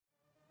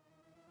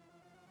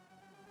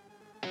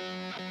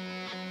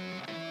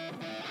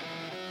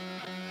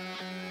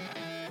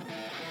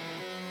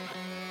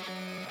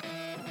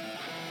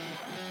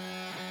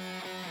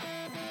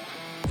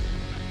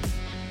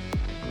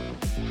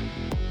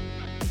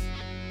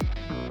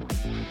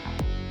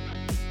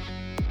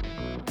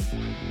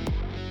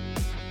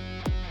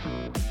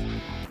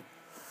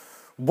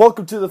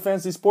Welcome to the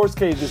Fantasy Sports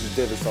Cage. This is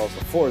David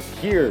Salsa IV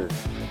here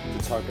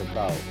to talk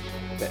about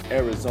the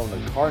Arizona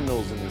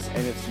Cardinals in this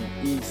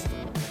NFC East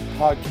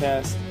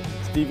podcast.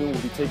 Steven will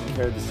be taking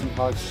care of the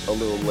Seahawks a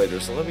little later,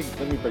 so let me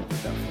break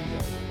this down for you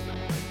guys.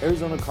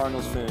 Arizona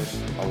Cardinals finished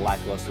a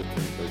lackluster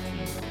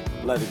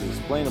 3-13. That is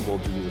explainable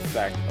due to the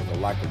fact of the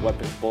lack of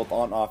weapons both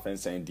on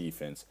offense and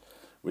defense.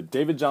 With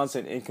David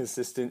Johnson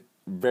inconsistent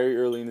very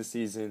early in the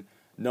season,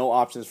 no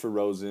options for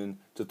Rosen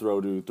to throw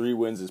to, 3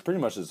 wins is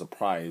pretty much a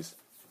surprise.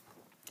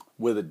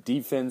 With a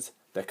defense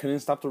that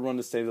couldn't stop the run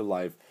to stay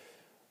alive,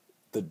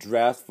 the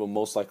draft will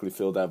most likely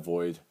fill that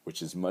void,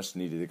 which is much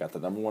needed. They got the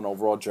number 1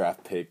 overall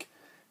draft pick.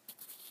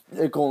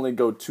 It can only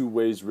go 2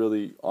 ways,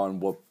 really,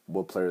 on what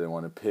player they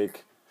want to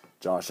pick.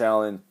 Josh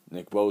Allen,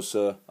 Nick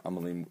Bosa. I'm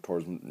going to lean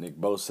towards Nick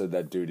Bosa.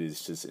 That dude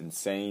is just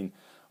insane.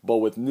 But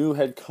with new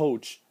head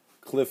coach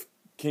Cliff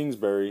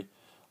Kingsbury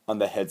on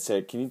the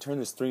headset, can he turn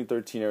this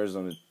 3-13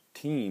 Arizona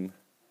team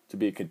to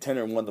be a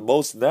contender and one of the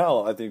most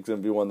now? I think it's going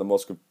to be one of the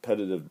most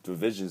competitive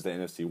divisions, the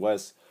NFC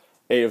West.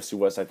 AFC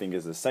West, I think,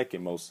 is the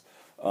second most,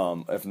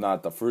 if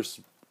not the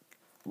first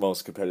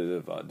most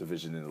competitive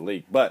division in the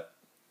league. But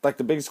like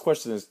the biggest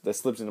question that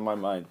slips into my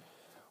mind: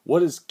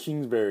 what is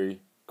Kingsbury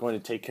going to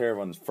take care of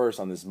on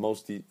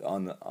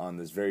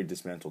this very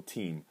dismantled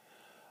team?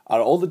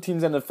 Out of all the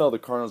teams in the NFL, the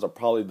Cardinals are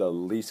probably the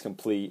least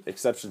complete,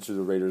 exception to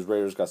the Raiders.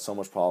 Raiders got so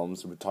much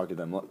problems. We'll talk to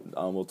them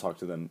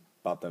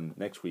about them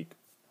next week.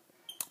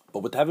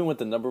 But with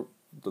the number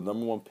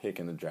 1 pick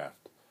in the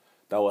draft,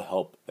 that will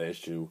help the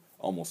issue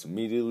almost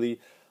immediately.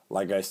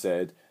 Like I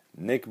said,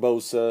 Nick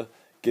Bosa,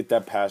 get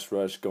that pass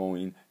rush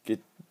going,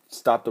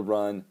 stop the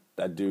run.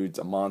 That dude's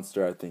a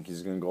monster. I think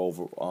he's gonna go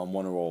over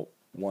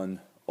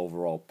one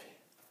overall.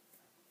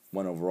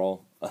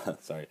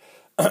 Sorry,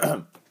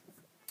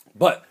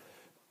 but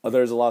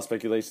there's a lot of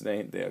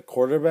speculation that a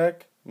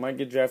quarterback might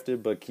get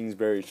drafted, but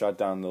Kingsbury shot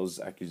down those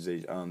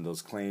accusations,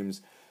 those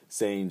claims,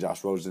 saying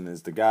Josh Rosen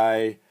is the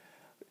guy.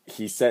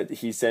 He said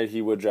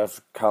he would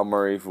draft Kyle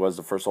Murray, who was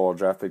the first overall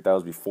draft pick. That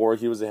was before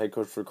he was the head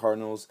coach for the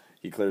Cardinals.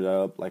 He cleared that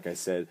up, like I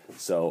said.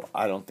 So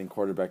I don't think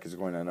quarterback is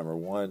going at number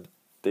 1.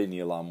 They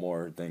need a lot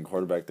more than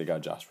quarterback. They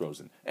got Josh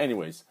Rosen.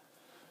 Anyways,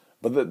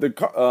 but the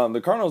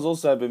Cardinals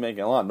also have been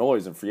making a lot of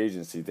noise in free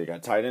agency. They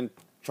got tight end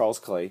Charles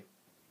Clay,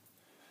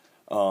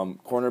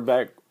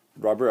 cornerback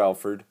Robert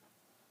Alford,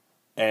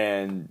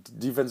 and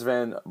defensive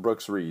end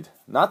Brooks Reed.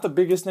 Not the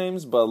biggest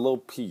names, but a little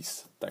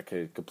piece that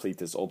could complete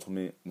this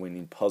ultimate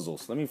winning puzzle.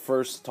 So let me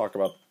first talk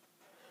about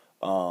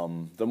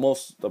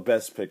the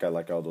best pick I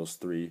like out of those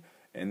 3,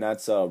 and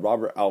that's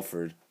Robert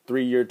Alford,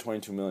 3-year,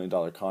 $22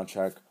 million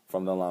contract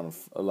from the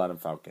Atlanta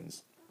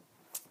Falcons.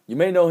 You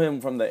may know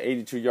him from the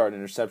 82-yard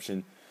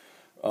interception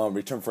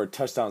return for a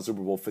touchdown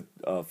Super Bowl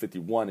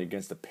 51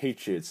 against the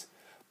Patriots.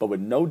 But with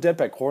no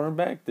depth at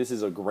cornerback, this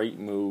is a great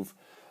move.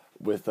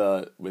 With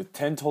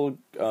 10 total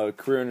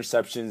career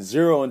interceptions,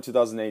 0 in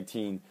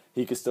 2018,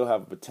 he could still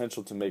have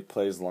potential to make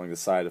plays along the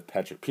side of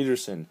Patrick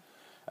Peterson.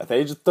 At the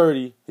age of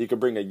 30, he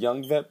could bring a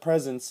young vet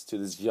presence to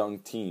this young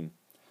team.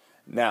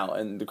 Now,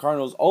 and the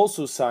Cardinals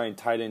also signed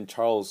tight end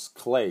Charles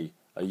Clay,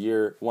 a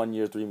 1-year,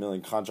 $3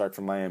 million contract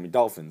from Miami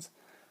Dolphins.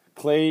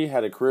 Clay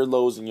had a career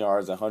lows in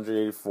yards,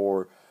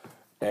 184,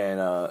 and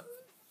a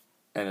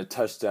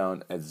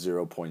touchdown at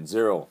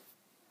 0.0.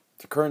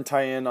 The current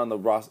tight end on the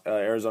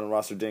Arizona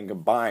roster didn't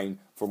combine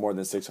for more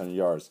than 600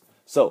 yards.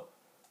 So,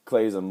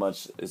 Clay is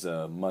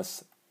a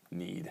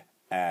must-need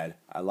add.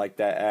 I like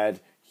that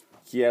add.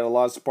 He had a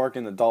lot of spark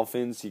in the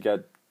Dolphins. He got,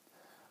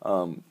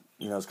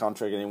 his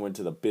contract and he went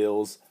to the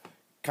Bills.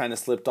 Kind of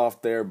slipped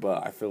off there,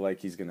 but I feel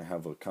like he's going to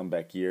have a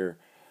comeback year.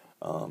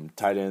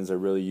 Tight ends are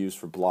really used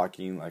for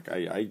blocking. Like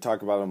I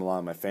talk about them a lot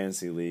in my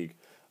fantasy league,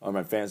 on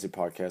my fantasy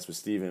podcast with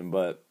Steven,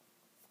 but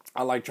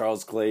I like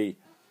Charles Clay,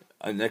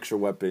 an extra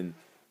weapon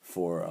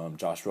for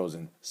Josh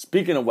Rosen.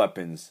 Speaking of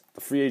weapons,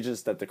 the free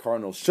agents that the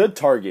Cardinals should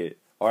target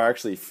are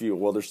actually few.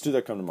 Well, there's 2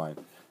 that come to mind.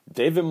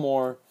 David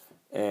Moore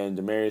and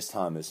Demaryius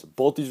Thomas.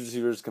 Both these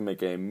receivers can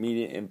make an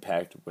immediate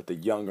impact with the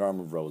young arm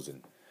of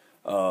Rosen.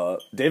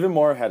 David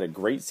Moore had a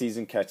great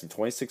season, catching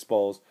 26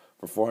 balls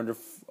for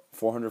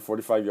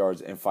 445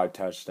 yards and 5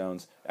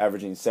 touchdowns,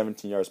 averaging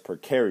 17 yards per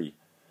carry.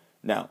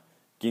 Now,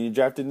 getting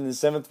drafted in the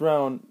 7th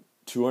round,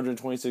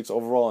 226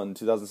 overall in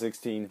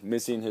 2016,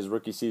 missing his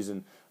rookie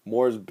season.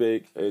 Moore is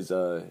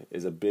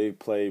a big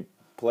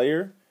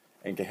player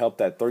and can help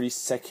that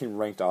 32nd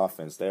ranked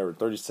offense. They were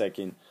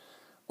 32nd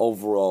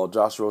overall.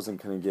 Josh Rosen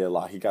couldn't get a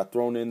lot. He got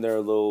thrown in there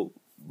a little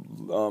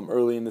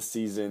early in the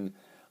season.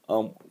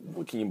 Can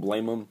you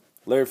blame him?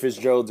 Larry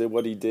Fitzgerald did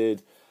what he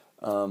did.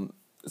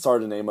 It's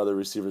hard to name other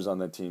receivers on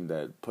that team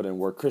that put in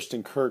work.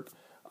 Christian Kirk,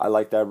 I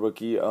like that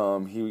rookie.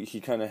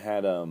 He kind of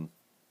had a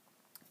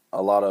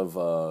lot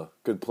of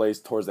good plays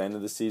towards the end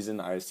of the season.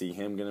 I see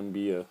him going to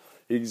be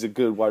he's a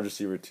good wide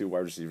receiver 2,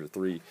 wide receiver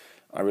 3.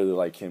 I really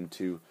like him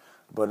too.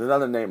 But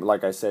another name,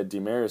 like I said,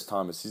 Demaryius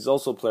Thomas. He's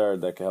also a player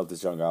that can help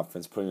this young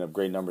offense, putting up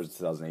great numbers in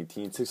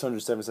 2018.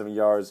 677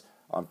 yards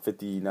on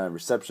 59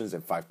 receptions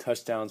and 5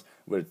 touchdowns.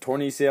 With a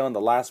torn ACL in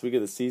the last week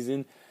of the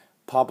season,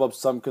 pop up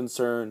some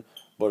concern.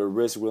 but a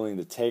risk willing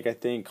to take, I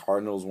think.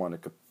 Cardinals want to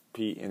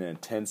compete in an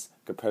intense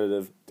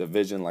competitive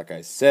division, like I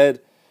said.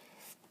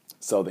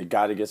 So they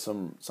got to get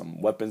some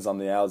weapons on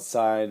the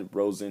outside.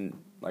 Rosen,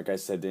 like I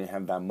said, didn't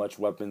have that much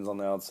weapons on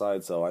the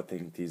outside, so I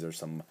think these are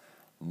some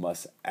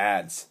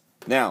must-adds.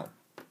 Now,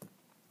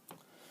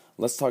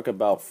 let's talk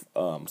about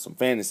some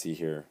fantasy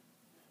here.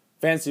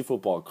 Fantasy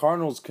football.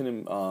 Cardinals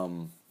didn't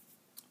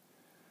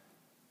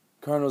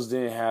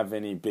have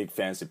any big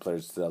fantasy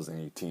players in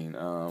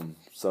 2018.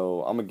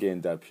 So I'm going to get in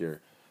depth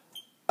here.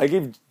 I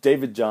gave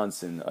David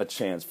Johnson a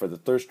chance for the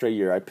third straight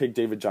year. I picked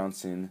David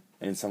Johnson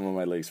in some of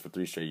my leagues for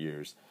 3 straight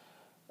years.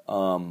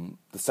 The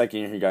second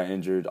year he got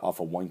injured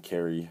off of 1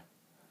 carry,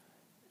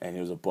 and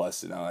he was a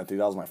bust. And I think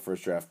that was my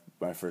first draft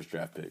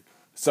pick.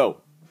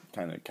 So,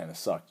 kind of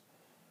sucked.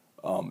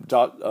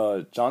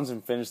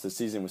 Johnson finished the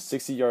season with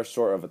 60 yards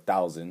short of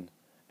 1,000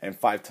 and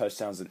 5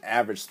 touchdowns and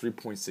averaged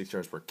 3.6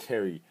 yards per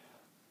carry,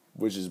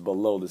 which is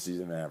below the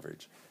season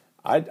average.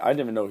 I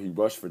didn't even know he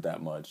rushed for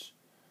that much.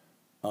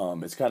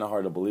 It's kind of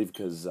hard to believe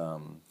because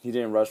he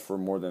didn't rush for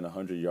more than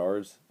 100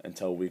 yards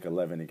until week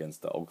 11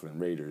 against the Oakland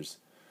Raiders.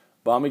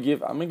 But I'm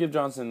gonna give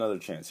Johnson another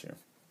chance here,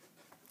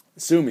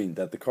 assuming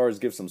that the Cards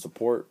give some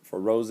support for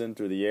Rosen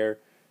through the air.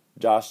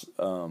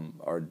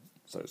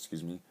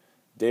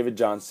 David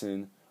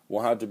Johnson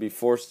won't have to be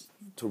forced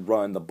to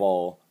run the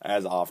ball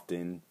as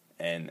often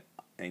and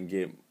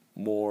get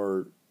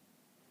more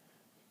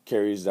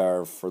carries that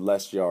are for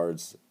less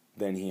yards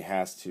than he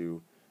has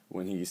to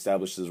when he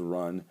establishes a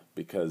run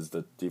because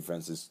the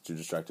defense is too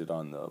distracted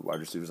on the wide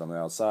receivers on the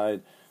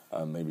outside.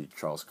 Maybe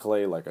Charles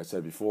Clay, like I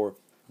said before.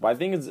 But I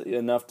think it's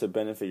enough to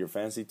benefit your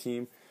fantasy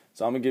team.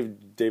 So I'm going to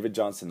give David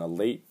Johnson a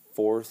late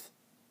 4th,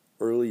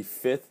 early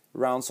 5th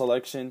round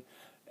selection.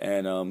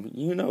 And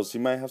who knows, he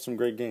might have some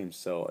great games.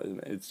 So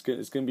it's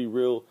going to be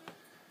real.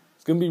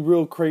 It's going to be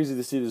real crazy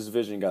to see this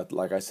division. Got,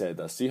 like I said,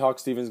 the Seahawks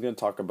Steven's going to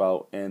talk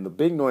about. And the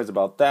big noise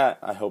about that,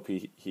 I hope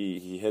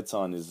he hits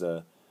on, is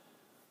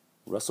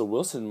Russell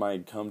Wilson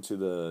might come to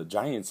the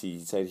Giants. He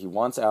said he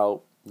wants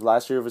out.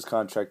 Last year of his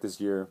contract this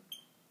year.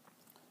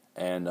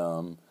 And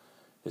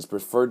his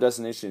preferred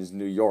destination is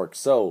New York.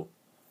 So,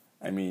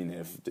 I mean,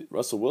 if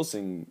Russell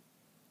Wilson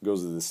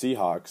goes to the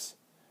Seahawks,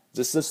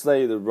 just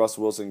say that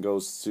Russell Wilson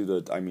goes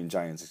to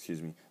Giants,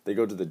 They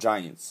go to the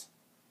Giants.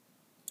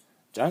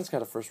 Giants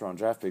got a first-round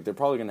draft pick. They're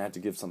probably going to have to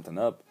give something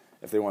up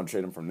if they want to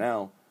trade him from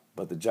now.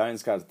 But the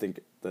Giants got to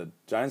think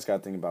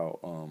about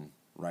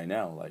right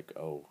now, like,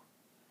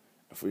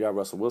 if we got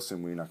Russell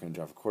Wilson, we're not going to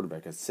draft a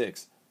quarterback at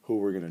 6. Who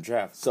we're going to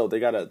draft? So they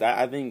got to.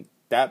 I think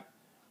that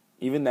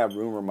even that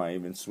rumor might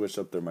even switch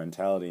up their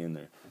mentality and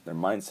their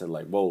mindset.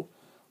 Like, whoa,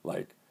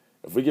 like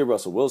if we get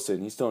Russell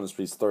Wilson, he's still in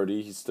he's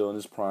 30, he's still in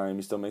his prime,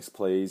 he still makes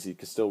plays, he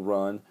can still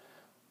run.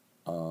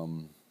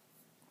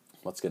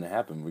 What's going to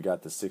happen? We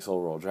got the 6th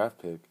overall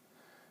draft pick.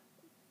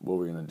 What are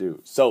we going to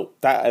do? So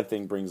that I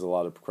think brings a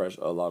lot of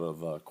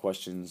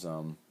questions.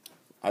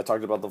 I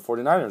talked about the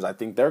 49ers. I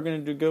think they're going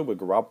to do good with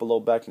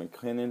Garoppolo back,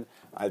 McKinnon.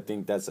 I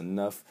think that's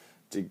enough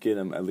to get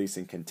them at least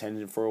in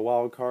contention for a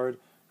wild card.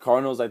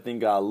 Cardinals, I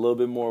think, got a little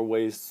bit more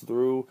ways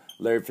through.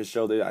 Larry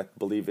Fitzgerald, I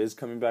believe, is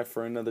coming back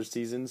for another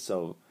season.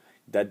 So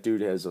that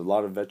dude has a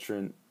lot of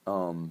veteran.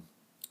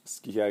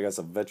 He has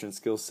a veteran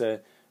skill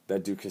set.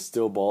 That dude can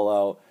still ball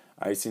out.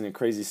 I seen a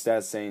crazy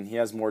stat saying he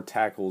has more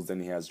tackles than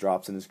he has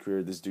drops in his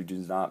career. This dude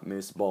does not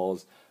miss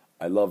balls.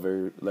 I love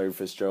Larry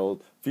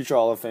Fitzgerald, future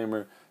Hall of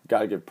Famer.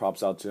 Gotta give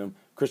props out to him.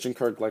 Christian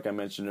Kirk, like I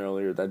mentioned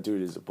earlier, that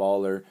dude is a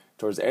baller.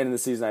 Towards the end of the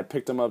season, I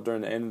picked him up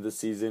during the end of the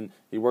season.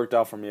 He worked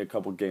out for me a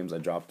couple games. I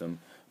dropped him.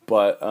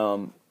 But,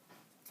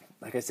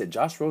 like I said,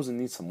 Josh Rosen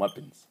needs some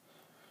weapons.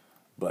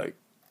 But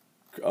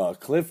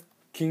Cliff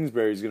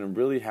Kingsbury is going to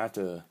really have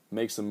to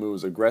make some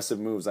moves, aggressive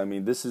moves. I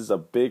mean, this is a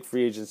big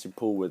free agency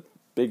pool with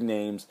big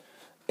names.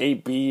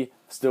 AB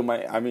still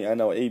might, I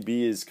know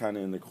AB is kind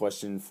of in the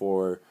question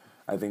for,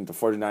 I think the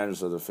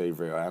 49ers are the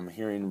favorite. I'm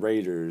hearing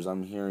Raiders.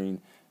 I'm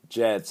hearing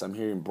Jets. I'm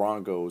hearing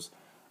Broncos.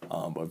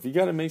 But if you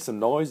got to make some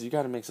noise, you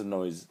got to make some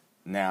noise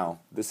now.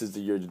 This is the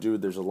year to do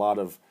it. There's a lot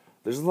of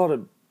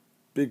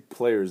big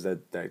players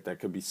that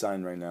could be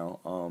signed right now.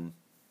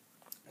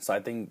 So I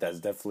think that's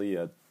definitely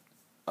a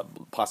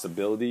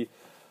possibility.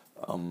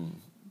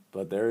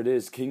 But there it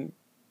is,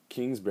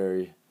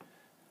 Kingsbury,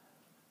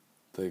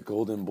 the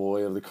golden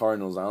boy of the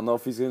Cardinals. I don't know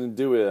if he's going to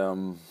do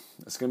it.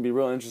 It's going to be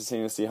real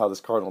interesting to see how this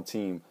Cardinal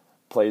team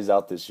plays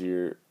out this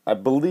year. I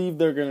believe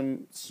they're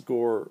going to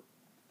score.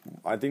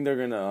 I think they're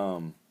going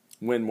to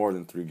win more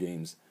than 3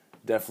 games.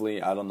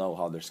 Definitely, I don't know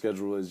how their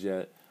schedule is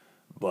yet,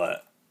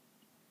 but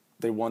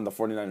they won the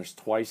 49ers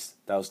twice.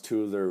 That was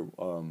 2 of their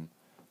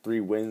 3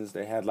 wins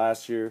they had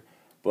last year.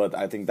 But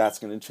I think that's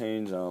going to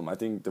change. I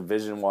think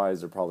division-wise,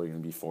 they're probably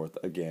going to be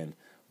 4th again.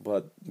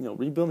 But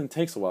rebuilding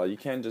takes a while. You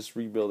can't just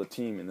rebuild a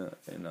team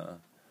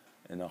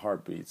in a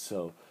heartbeat.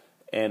 So,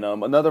 and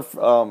another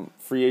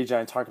free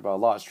agent I talk about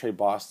a lot is Trey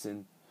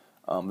Boston.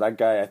 That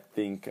guy I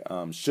think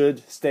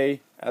should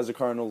stay as a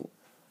Cardinal.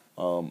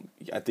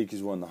 I think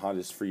he's one of the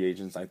hottest free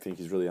agents. I think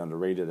he's really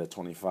underrated at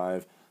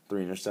 25.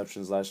 3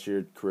 interceptions last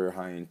year. Career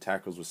high in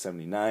tackles was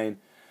 79.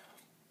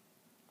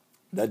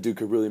 That dude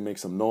could really make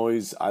some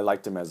noise. I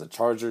liked him as a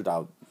Charger.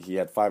 He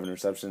had 5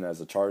 interceptions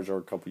as a Charger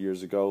a couple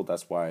years ago.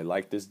 That's why I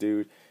like this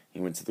dude. He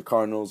went to the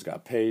Cardinals,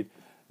 got paid.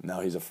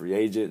 Now he's a free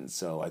agent,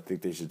 so I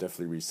think they should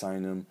definitely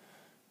re-sign him.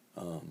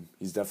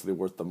 He's definitely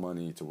worth the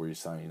money to where you're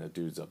signing. That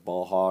dude's a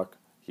ball hawk.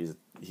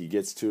 He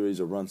gets to it. He's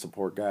a run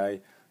support guy.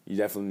 You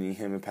definitely need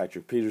him and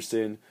Patrick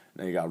Peterson.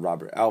 Now you got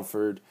Robert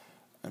Alford.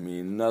 I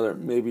mean,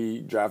 maybe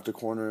draft a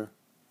corner,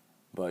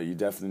 but you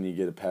definitely need to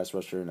get a pass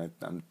rusher.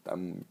 And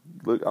I'm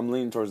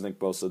leaning towards Nick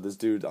Bosa. This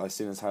dude, I've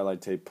seen his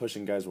highlight tape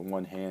pushing guys with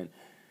one hand.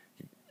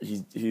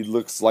 He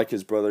looks like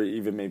his brother,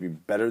 even maybe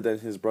better than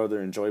his brother,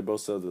 and Joey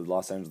Bosa, the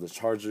Los Angeles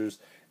Chargers.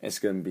 It's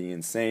going to be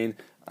insane.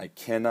 I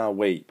cannot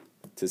wait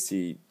to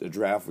see the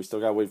draft. We still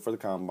got to wait for the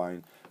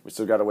combine. We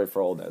still got to wait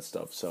for all that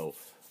stuff. So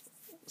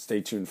stay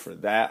tuned for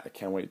that. I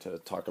can't wait to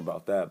talk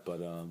about that.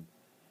 But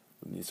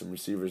we need some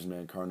receivers,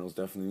 man. Cardinals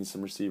definitely need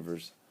some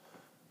receivers.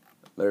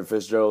 Larry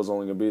Fitzgerald's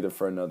only going to be there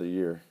for another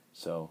year.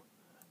 So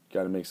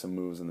got to make some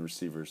moves in the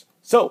receivers.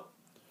 So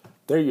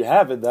there you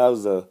have it. That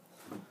was a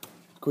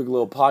quick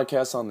little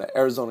podcast on the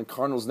Arizona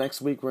Cardinals.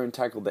 Next week, we're going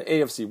to tackle the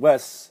AFC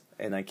West,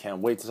 and I can't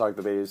wait to talk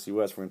about the AFC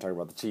West. We're going to talk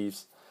about the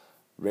Chiefs,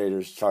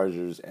 Raiders,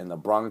 Chargers, and the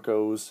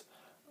Broncos.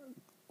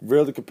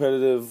 Really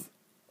competitive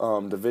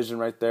division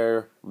right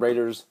there.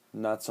 Raiders,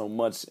 not so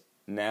much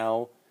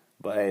now,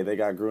 but hey, they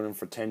got Gruden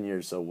for 10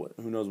 years, so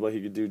who knows what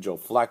he could do. Joe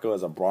Flacco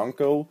as a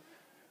Bronco,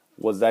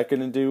 what's that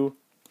going to do?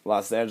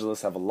 Los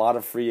Angeles have a lot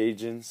of free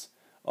agents,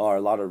 or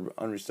a lot of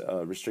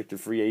unrestricted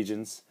free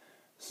agents,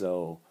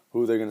 so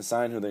who they're going to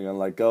sign, who they're going to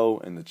let go,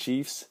 and the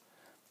Chiefs,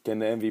 can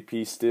the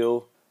MVP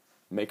still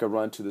make a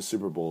run to the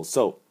Super Bowl?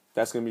 So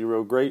that's going to be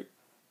real great.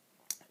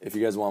 If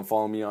you guys want to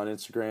follow me on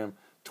Instagram,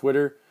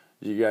 Twitter,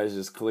 you guys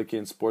just click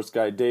in Sports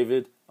Guy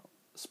David,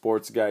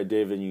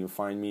 and you can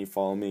find me,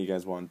 follow me. You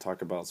guys want to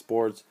talk about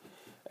sports,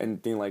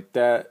 anything like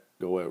that,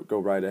 go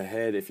right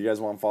ahead. If you guys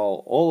want to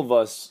follow all of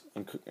us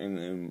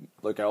and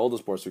look at all the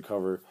sports we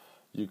cover,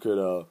 you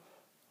could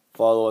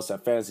follow us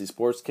at Fantasy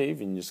Sports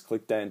Cave, and you just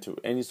click that into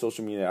any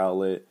social media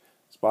outlet,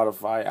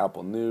 Spotify,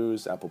 Apple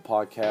News, Apple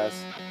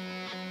Podcasts,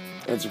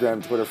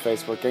 Instagram, Twitter,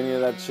 Facebook, any of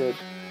that shit.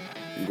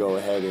 You go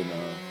ahead and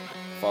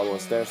follow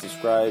us there,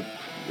 subscribe,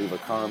 leave a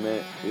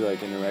comment. We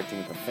like interacting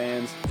with the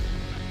fans.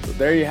 So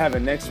there you have it.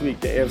 Next week,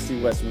 the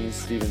AFC West means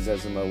Steven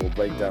Zezima will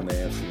break down the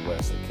AFC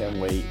West. I can't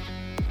wait.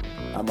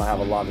 I'm going to have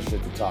a lot of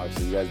shit to talk,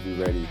 so you guys be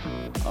ready.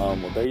 Well,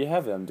 there you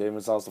have it. I'm David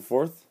Gonzalez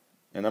IV,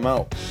 and I'm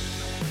out.